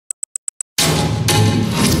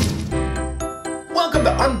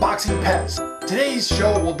Welcome to Unboxing Pez. Today's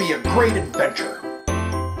show will be a great adventure.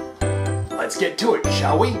 Let's get to it,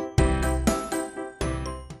 shall we?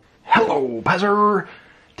 Hello, Pezzer!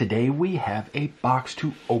 Today we have a box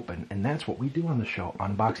to open, and that's what we do on the show,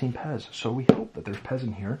 Unboxing Pez. So we hope that there's Pez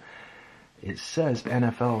in here. It says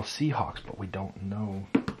NFL Seahawks, but we don't know.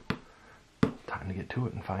 Time to get to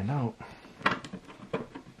it and find out.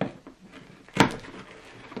 Let's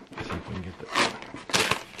see if we can get the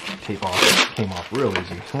tape off. Came off real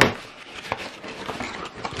easy.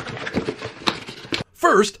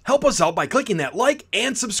 First, help us out by clicking that like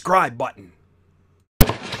and subscribe button. We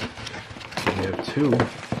have two.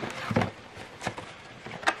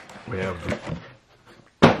 We have,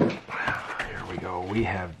 here we go. We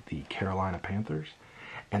have the Carolina Panthers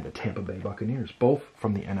and the Tampa Bay Buccaneers, both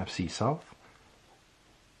from the NFC South.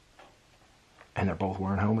 And they're both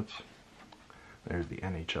wearing helmets. There's the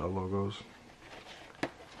NHL logos.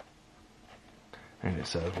 And it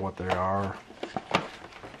says what they are.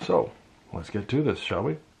 So, let's get to this, shall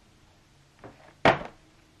we? Let's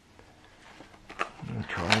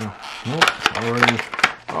try to... Nope,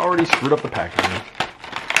 already screwed up the packaging.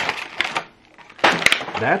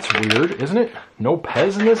 That's weird, isn't it? No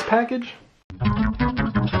Pez in this package?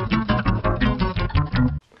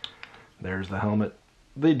 There's the helmet.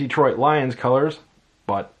 The Detroit Lions colors,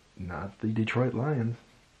 but not the Detroit Lions.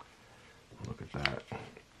 Look at that.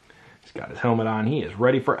 He's got his helmet on. He is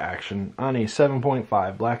ready for action on a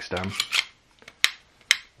 7.5 black stem.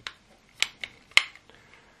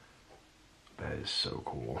 That is so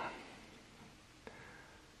cool.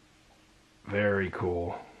 Very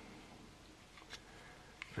cool.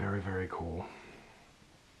 Very, very cool.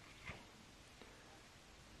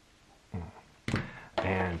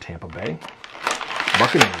 And Tampa Bay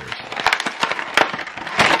Buccaneers.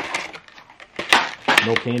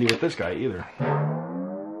 No candy with this guy either.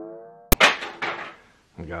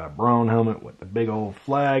 We got a brown helmet with the big old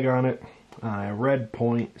flag on it. A red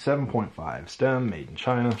 7.5 stem, made in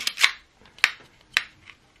China.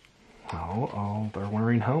 Oh, they're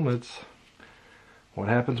wearing helmets. What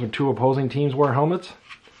happens when two opposing teams wear helmets?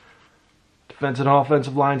 Defensive and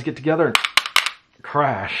offensive lines get together and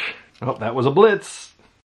crash. Oh, that was a blitz.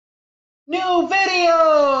 New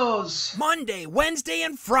videos! Monday, Wednesday,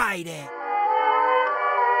 and Friday.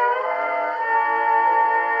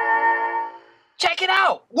 Check it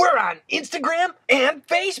out! We're on Instagram and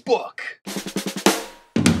Facebook!